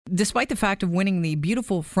Despite the fact of winning the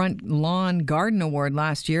Beautiful Front Lawn Garden Award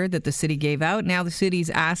last year that the city gave out, now the city's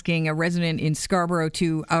asking a resident in Scarborough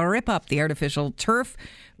to rip up the artificial turf,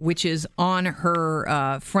 which is on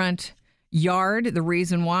her front yard. The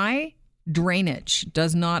reason why? Drainage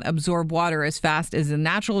does not absorb water as fast as the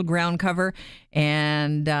natural ground cover.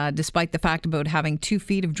 And despite the fact about having 2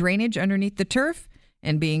 feet of drainage underneath the turf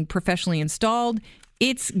and being professionally installed,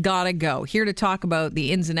 it's gotta go. Here to talk about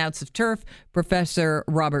the ins and outs of turf, Professor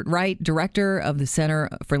Robert Wright, Director of the Centre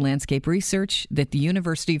for Landscape Research at the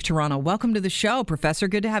University of Toronto. Welcome to the show, Professor.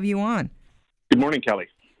 Good to have you on. Good morning, Kelly.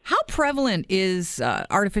 How prevalent is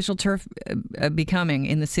artificial turf becoming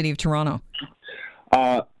in the city of Toronto?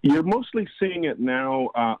 You're mostly seeing it now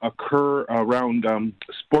occur around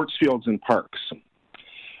sports fields and parks.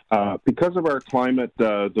 Because of our climate,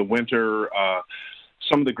 the winter,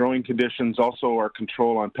 some of the growing conditions, also our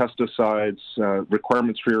control on pesticides,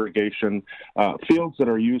 requirements for irrigation, fields that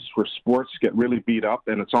are used for sports get really beat up,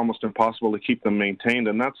 and it's almost impossible to keep them maintained,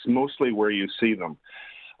 and that's mostly where you see them.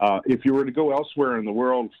 If you were to go elsewhere in the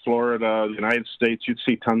world, Florida, the United States, you'd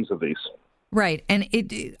see tons of these. Right, and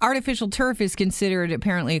artificial turf is considered,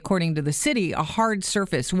 apparently, according to the city, a hard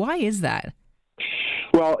surface. Why is that?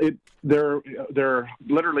 Well, there are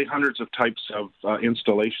literally hundreds of types of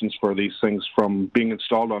installations for these things, from being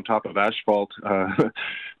installed on top of asphalt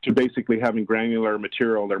to basically having granular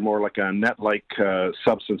material. They're more like a net-like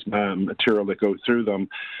substance material that goes through them.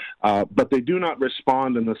 But they do not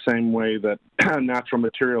respond in the same way that natural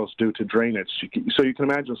materials do to drainage. So you can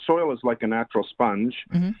imagine soil is like a natural sponge.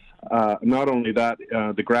 Mm-hmm. Not only that,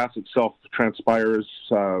 the grass itself transpires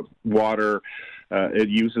water. It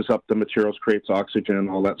uses up the materials, creates oxygen,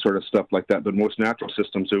 all that sort of stuff like that. But most natural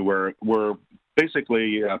systems do, where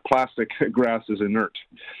basically plastic grass is inert.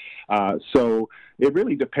 So it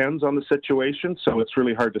really depends on the situation. So it's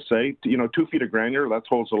really hard to say. 2 feet of granular, that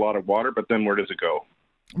holds a lot of water, but then where does it go?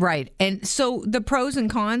 Right. And so the pros and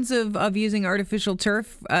cons of using artificial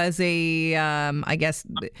turf as a, I guess,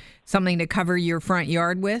 something to cover your front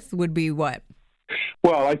yard with would be what?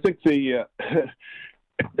 Well, I think the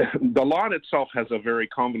lawn itself has a very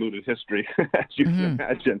convoluted history, as you can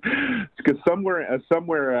imagine, because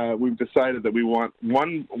somewhere we've decided that we want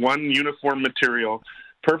one uniform material,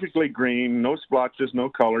 perfectly green, no splotches, no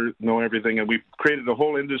color, no everything, and we've created a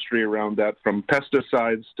whole industry around that, from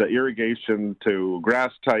pesticides to irrigation to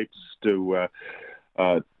grass types to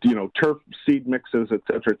turf seed mixes, et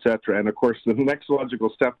cetera, and of course the next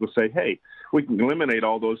logical step was say, hey, we can eliminate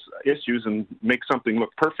all those issues and make something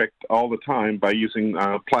look perfect all the time by using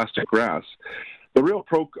plastic grass. The real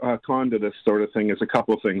pro-con to this sort of thing is a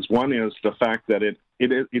couple of things. One is the fact that it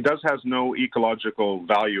has no ecological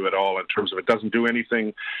value at all in terms of it doesn't do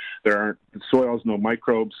anything. There aren't soils, no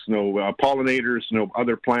microbes, no pollinators, no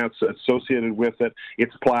other plants associated with it.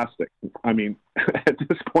 It's plastic. I mean, at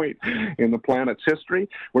this point in the planet's history,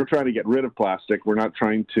 we're trying to get rid of plastic. We're not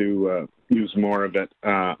trying to use more of it.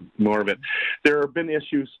 There have been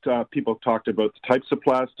issues. People talked about the types of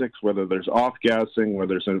plastics, whether there's off-gassing,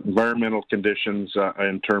 whether there's environmental conditions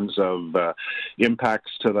in terms of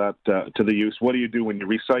impacts to that to the use. What do you do when you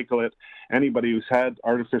recycle it? Anybody who's had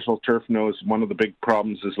artificial turf knows one of the big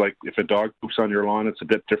problems is, like, if a dog poops on your lawn, it's a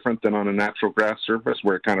bit different than on a natural grass surface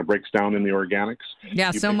where it kind of breaks down in the organics.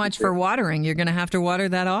 Yeah, so much for watering. You're going to have to water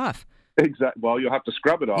that off. Exactly. Well, you'll have to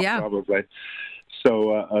scrub it off, probably.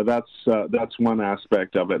 So that's one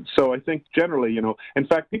aspect of it. So I think generally, in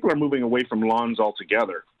fact, people are moving away from lawns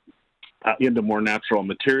altogether into more natural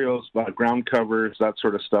materials, ground covers, that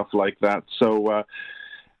sort of stuff like that. So,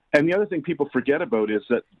 and the other thing people forget about is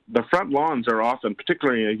that the front lawns are often,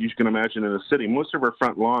 particularly as you can imagine in a city, most of our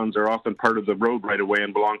front lawns are often part of the road right away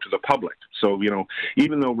and belong to the public. So,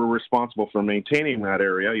 even though we're responsible for maintaining that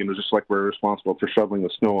area, just like we're responsible for shoveling the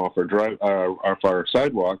snow off our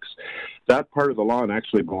sidewalks, that part of the lawn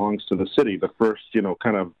actually belongs to the city, the first,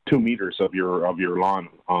 kind of 2 meters of your lawn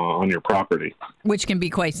on your property. Which can be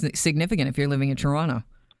quite significant if you're living in Toronto.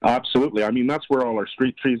 Absolutely. I mean, that's where all our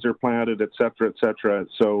street trees are planted, et cetera, et cetera.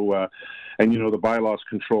 So, and the bylaws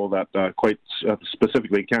control that quite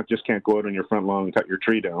specifically. You can't go out on your front lawn and cut your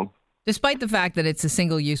tree down. Despite the fact that it's a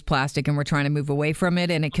single-use plastic and we're trying to move away from it,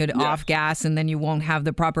 and it could off-gas, and then you won't have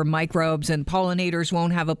the proper microbes, and pollinators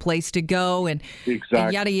won't have a place to go, and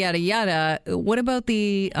yada, yada, yada. What about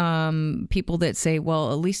the people that say,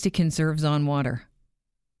 well, at least it conserves on water?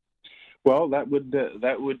 Well, that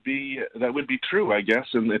would be true, I guess,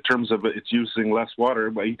 in terms of it's using less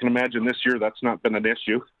water. But you can imagine this year that's not been an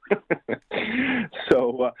issue.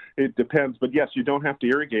 So it depends. But yes, you don't have to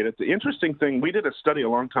irrigate it. The interesting thing, we did a study a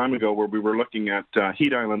long time ago where we were looking at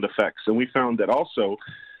heat island effects, and we found that also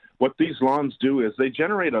what these lawns do is they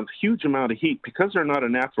generate a huge amount of heat. Because they're not a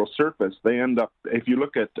natural surface, they end up, if you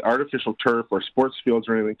look at artificial turf or sports fields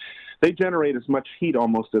or anything, they generate as much heat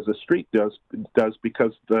almost as a street does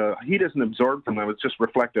because the heat isn't absorbed from them, it's just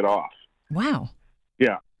reflected off. Wow.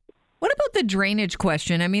 Yeah. What about the drainage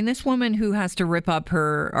question? I mean, this woman who has to rip up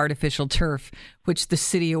her artificial turf, which the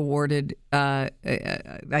city awarded, I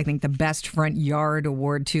think, the best front yard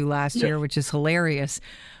award to last year, which is hilarious.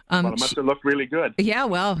 Well, it must have looked really good. Yeah,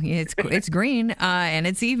 well, it's green and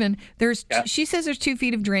it's even. She says there's 2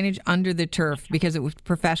 feet of drainage under the turf because it was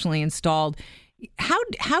professionally installed.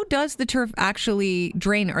 How does the turf actually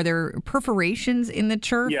drain? Are there perforations in the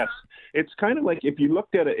turf? Yes. It's kind of like if you look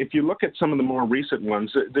at some of the more recent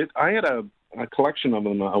ones, I had a collection of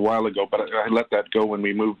them a while ago, but I let that go when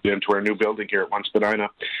we moved into our new building here at One Spadina.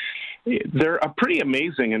 They're pretty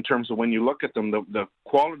amazing in terms of when you look at them, the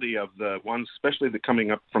quality of the ones, especially the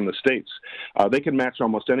coming up from the States. They can match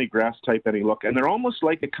almost any grass type, any look, and they're almost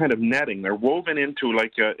like a kind of netting. They're woven into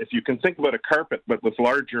like if you can think about a carpet, but with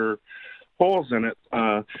larger holes in it.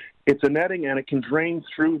 It's a netting, and it can drain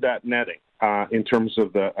through that netting. In terms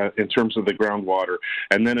of the groundwater,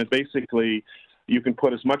 and then it basically you can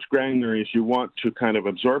put as much granular as you want to kind of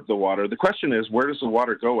absorb the water. The question is, where does the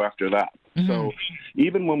water go after that? Mm-hmm. So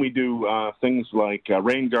even when we do things like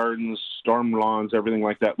rain gardens, storm lawns, everything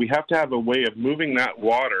like that, we have to have a way of moving that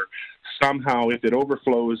water somehow if it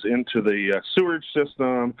overflows into the sewage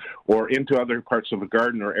system or into other parts of a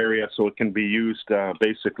garden or area, so it can be used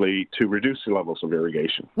basically to reduce the levels of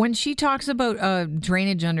irrigation. When she talks about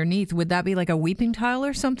drainage underneath, would that be like a weeping tile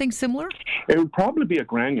or something similar? It would probably be a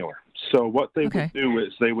granular. So what they would do is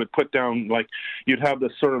they would put down, like, you'd have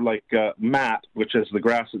this sort of like mat, which is the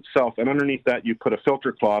grass itself, and underneath that you put a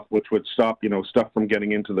filter cloth, which would stop, stuff from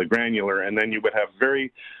getting into the granular, and then you would have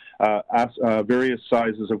various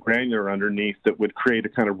sizes of granular underneath that would create a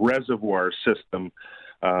kind of reservoir system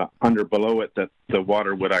below it that the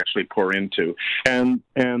water would actually pour into. And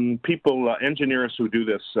people, engineers who do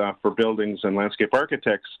this for buildings and landscape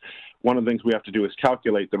architects, one of the things we have to do is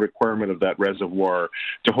calculate the requirement of that reservoir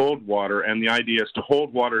to hold water, and the idea is to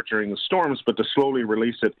hold water during the storms, but to slowly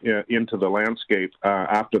release it into the landscape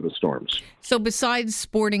after the storms. So besides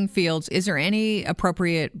sporting fields, is there any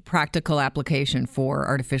appropriate practical application for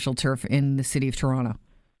artificial turf in the city of Toronto?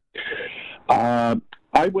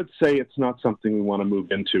 I would say it's not something we want to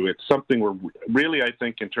move into. It's something we're really, I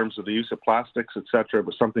think, in terms of the use of plastics, et cetera,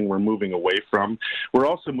 was something we're moving away from. We're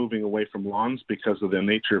also moving away from lawns because of the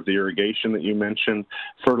nature of the irrigation that you mentioned,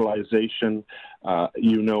 fertilization.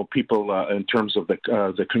 People, in terms of the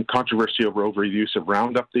controversy over overuse of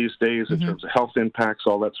Roundup these days, in terms of health impacts,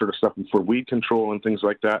 all that sort of stuff, and for weed control and things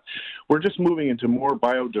like that. We're just moving into more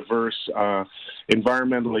biodiverse,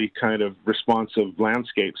 environmentally kind of responsive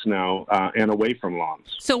landscapes now, and away from lawns.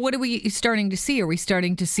 So what are we starting to see? Are we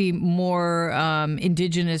starting to see more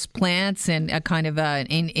indigenous plants and a kind of an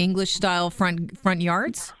English-style front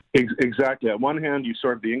yards? Exactly. At one hand, you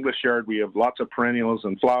sort of the English yard, we have lots of perennials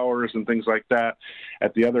and flowers and things like that.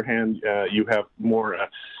 At the other hand, you have more,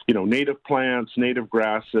 native plants, native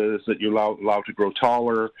grasses that you allow to grow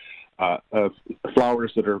taller,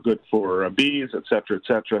 flowers that are good for bees, et cetera, et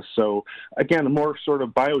cetera. So, again, a more sort of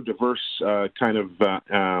biodiverse kind of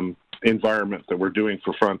environment that we're doing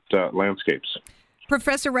for front landscapes.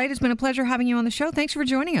 Professor Wright, it's been a pleasure having you on the show. Thanks for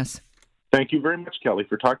joining us. Thank you very much, Kelly,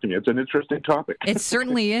 for talking to me. It's an interesting topic. It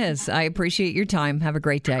certainly is. I appreciate your time. Have a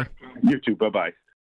great day. You too. Bye-bye.